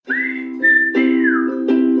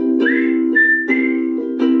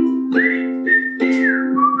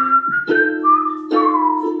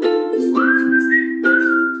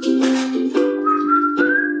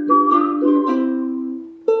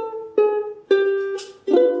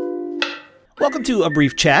Welcome to A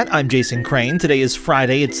Brief Chat. I'm Jason Crane. Today is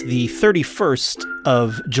Friday. It's the 31st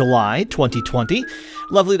of July, 2020.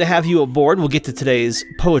 Lovely to have you aboard. We'll get to today's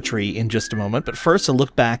poetry in just a moment, but first a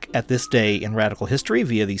look back at this day in radical history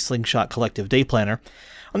via the Slingshot Collective Day Planner.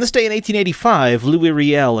 On this day in 1885, Louis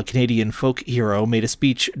Riel, a Canadian folk hero, made a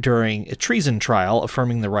speech during a treason trial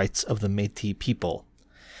affirming the rights of the Métis people.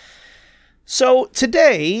 So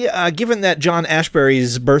today, given that John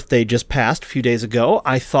Ashbery's birthday just passed a few days ago,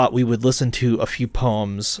 I thought we would listen to a few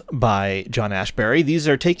poems by John Ashbery. These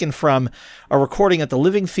are taken from a recording at the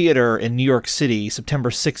Living Theater in New York City, September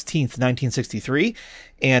 16th, 1963,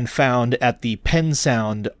 and found at the Pen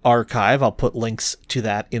Sound Archive. I'll put links to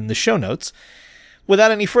that in the show notes.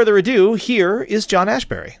 Without any further ado, here is John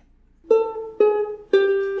Ashbery.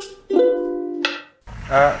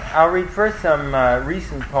 I'll read first some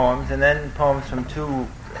recent poems and then poems from two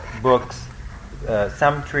books,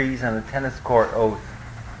 Some Trees and the Tennis Court Oath.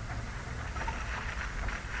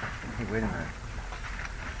 Hey, wait a minute.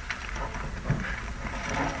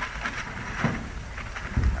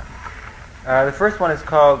 The first one is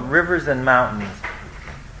called Rivers and Mountains.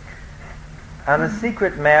 On a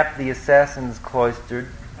secret map the assassins cloistered,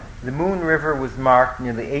 the Moon River was marked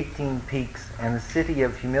near the 18 peaks and the city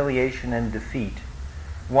of humiliation and defeat.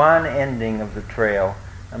 One ending of the trail,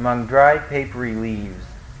 among dry papery leaves,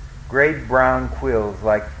 great brown quills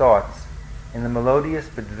like thoughts, in the melodious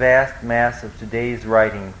but vast mass of today's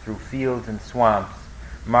writing through fields and swamps,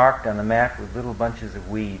 marked on the map with little bunches of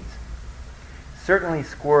weeds. Certainly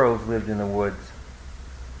squirrels lived in the woods,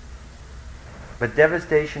 but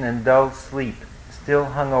devastation and dull sleep still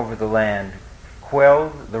hung over the land.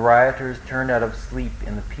 Quelled, the rioters turned out of sleep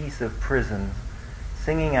in the peace of prisons,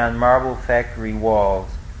 singing on marble factory walls,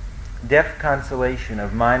 deaf consolation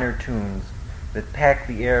of minor tunes that pack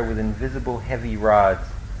the air with invisible heavy rods,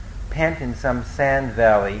 pent in some sand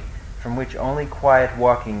valley from which only quiet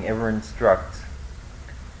walking ever instructs.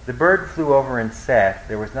 The bird flew over and sat.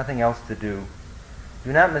 There was nothing else to do.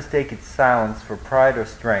 Do not mistake its silence for pride or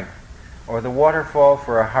strength, or the waterfall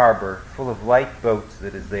for a harbor full of light boats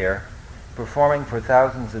that is there, performing for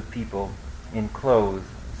thousands of people in clothes,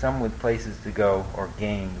 some with places to go or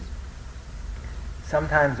games.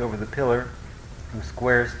 Sometimes over the pillar of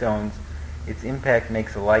square stones, its impact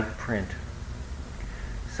makes a light print.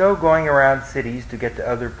 So going around cities to get to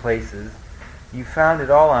other places, you found it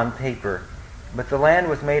all on paper, but the land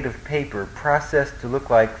was made of paper, processed to look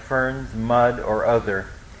like ferns, mud, or other,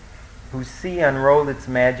 whose sea unrolled its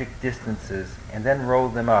magic distances and then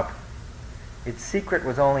rolled them up. Its secret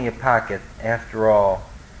was only a pocket, after all,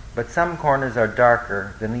 but some corners are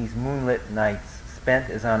darker than these moonlit nights, spent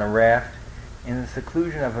as on a raft in the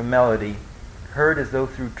seclusion of a melody, heard as though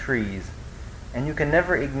through trees, and you can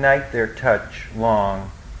never ignite their touch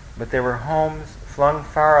long, but there were homes flung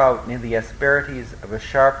far out near the asperities of a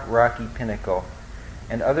sharp rocky pinnacle,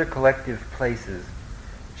 and other collective places,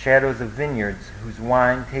 shadows of vineyards whose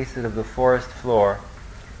wine tasted of the forest floor,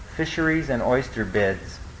 fisheries and oyster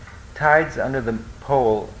beds, tides under the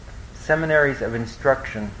pole, seminaries of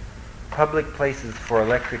instruction, public places for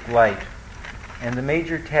electric light, and the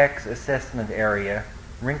major tax assessment area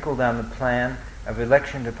wrinkled on the plan of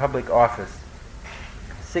election to public office,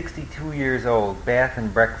 62 years old, bath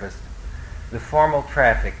and breakfast, the formal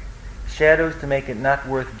traffic, shadows to make it not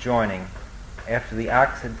worth joining after the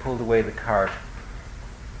ox had pulled away the cart.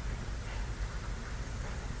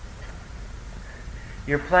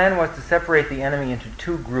 Your plan was to separate the enemy into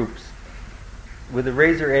two groups, with the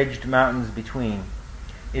razor-edged mountains between.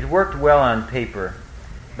 It worked well on paper,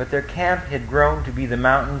 but their camp had grown to be the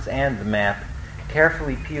mountains and the map,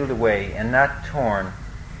 carefully peeled away and not torn,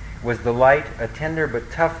 was the light, a tender but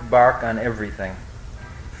tough bark on everything.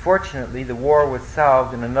 Fortunately, the war was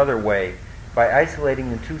solved in another way, by isolating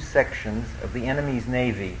the two sections of the enemy's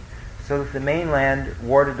navy, so that the mainland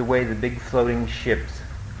warded away the big floating ships.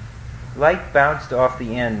 Light bounced off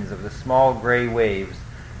the ends of the small gray waves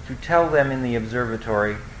to tell them in the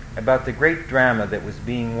observatory about the great drama that was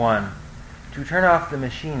being won, to turn off the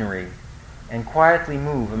machinery and quietly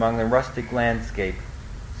move among the rustic landscape,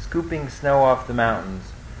 scooping snow off the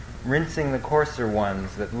mountains, rinsing the coarser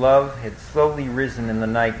ones that love had slowly risen in the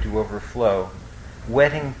night to overflow,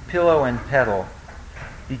 wetting pillow and petal,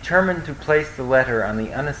 determined to place the letter on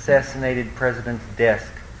the unassassinated president's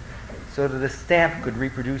desk so that a stamp could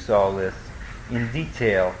reproduce all this in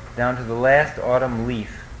detail down to the last autumn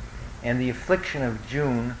leaf, and the affliction of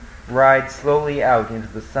June ride slowly out into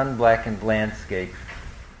the sun-blackened landscape.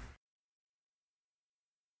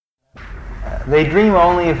 They dream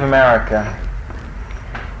only of America.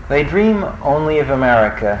 They dream only of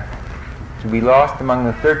America, to be lost among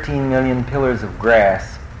the 13 million pillars of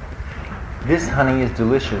grass. This honey is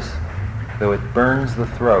delicious, though it burns the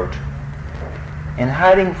throat. In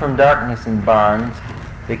hiding from darkness in barns,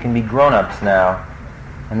 they can be grown-ups now,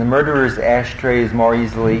 and the murderer's ashtray is more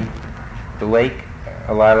easily the lake,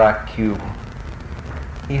 a lilac cube.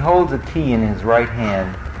 He holds a key in his right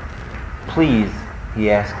hand. Please, he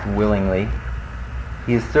asked willingly.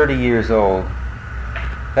 He is 30 years old.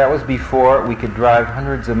 That was before we could drive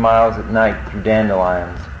hundreds of miles at night through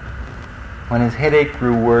dandelions. When his headache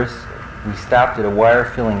grew worse, we stopped at a wire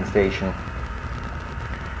filling station.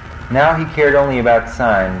 Now he cared only about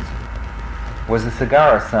signs. Was the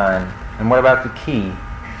cigar a sign? And what about the key?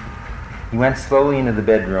 He went slowly into the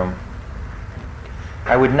bedroom.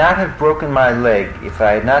 I would not have broken my leg if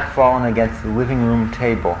I had not fallen against the living room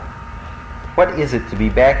table. What is it to be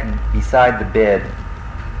back beside the bed?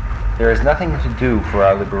 There is nothing to do for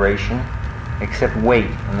our liberation except wait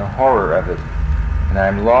in the horror of it, and I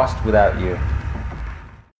am lost without you.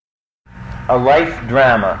 A life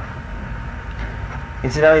drama.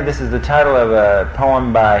 Incidentally, this is the title of a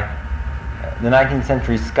poem by the 19th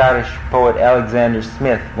century Scottish poet Alexander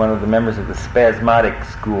Smith, one of the members of the Spasmodic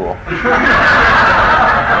school.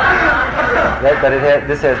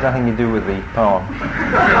 This has nothing to do with the poem.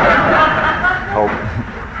 Hope.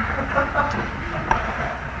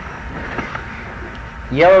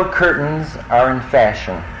 Yellow curtains are in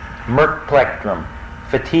fashion, murk plectrum,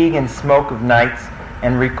 fatigue and smoke of nights,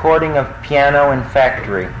 and recording of piano and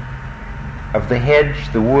factory, of the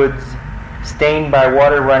hedge, the woods, stained by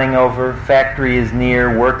water running over, factory is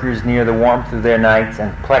near, workers near the warmth of their nights,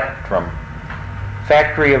 and plectrum,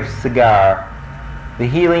 factory of cigar. The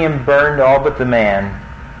helium burned all but the man,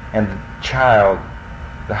 and the child,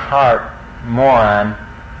 the heart, moron,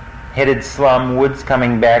 headed slum, woods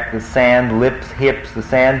coming back, the sand, lips, hips, the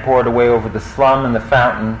sand poured away over the slum and the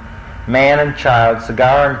fountain, man and child,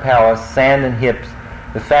 cigar and palace, sand and hips,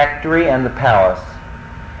 the factory and the palace.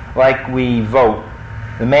 Like we vote,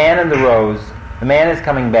 the man and the rose, the man is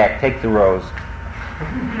coming back, take the rose.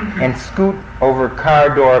 And scoot over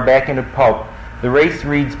car door back into pulp. The race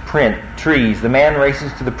reads print, trees, the man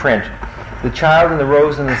races to the print. The child and the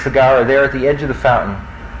rose and the cigar are there at the edge of the fountain,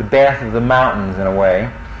 the bath of the mountains in a way.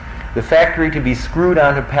 The factory to be screwed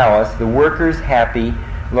onto palace, the workers happy,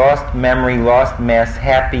 lost memory, lost mess,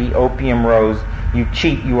 happy, opium rose. You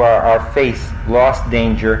cheat, you are our face, lost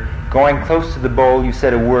danger. Going close to the bowl, you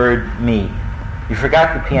said a word, me. You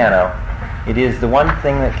forgot the piano. It is the one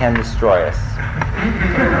thing that can destroy us.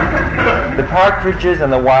 The partridges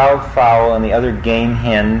and the wild fowl and the other game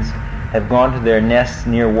hens have gone to their nests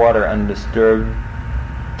near water undisturbed.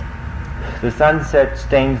 The sunset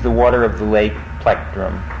stains the water of the lake,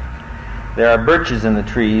 plectrum. There are birches in the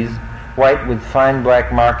trees, white with fine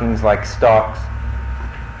black markings like stalks.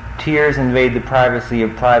 Tears invade the privacy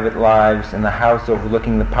of private lives in the house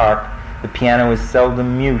overlooking the park. The piano is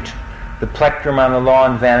seldom mute. The plectrum on the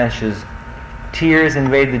lawn vanishes. Tears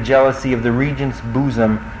invade the jealousy of the regent's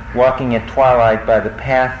bosom, walking at twilight by the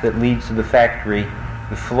path that leads to the factory,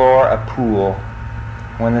 the floor a pool.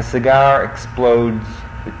 When the cigar explodes,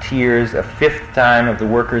 the tears a fifth time of the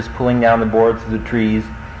workers pulling down the boards of the trees,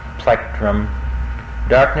 plectrum.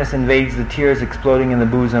 Darkness invades the tears exploding in the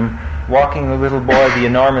bosom, walking the little boy, the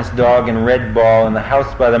enormous dog, and red ball in the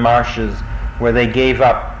house by the marshes where they gave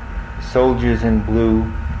up. Soldiers in blue.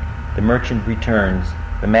 The merchant returns.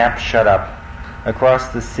 The map shut up. Across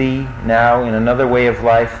the sea, now in another way of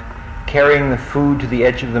life, carrying the food to the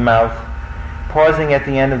edge of the mouth, pausing at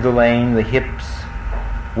the end of the lane, the hips,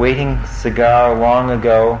 waiting cigar long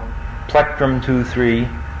ago, plectrum 2-3,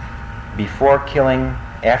 before killing,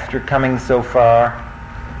 after coming so far.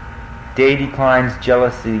 Day declines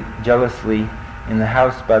jealously in the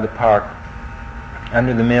house by the park.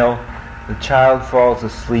 Under the mill, the child falls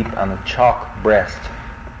asleep on the chalk breast.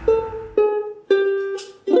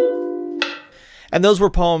 And those were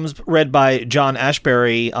poems read by John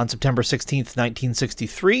Ashbery on September 16th,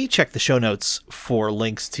 1963. Check the show notes for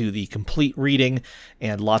links to the complete reading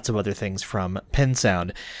and lots of other things from Pen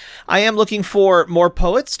Sound. I am looking for more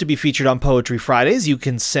poets to be featured on Poetry Fridays. You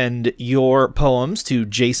can send your poems to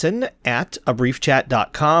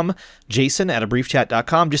jason@abriefchat.com.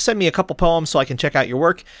 jason@abriefchat.com. Just send me a couple poems so I can check out your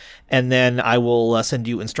work, and then I will send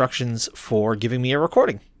you instructions for giving me a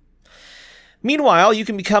recording. Meanwhile, you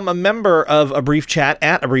can become a member of A Brief Chat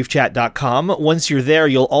at abriefchat.com. Once you're there,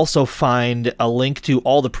 you'll also find a link to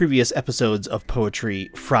all the previous episodes of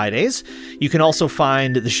Poetry Fridays. You can also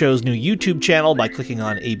find the show's new YouTube channel by clicking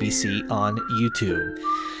on ABC on YouTube.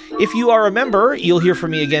 If you are a member, you'll hear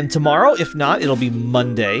from me again tomorrow. If not, it'll be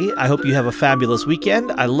Monday. I hope you have a fabulous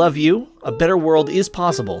weekend. I love you. A better world is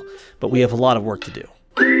possible, but we have a lot of work to do.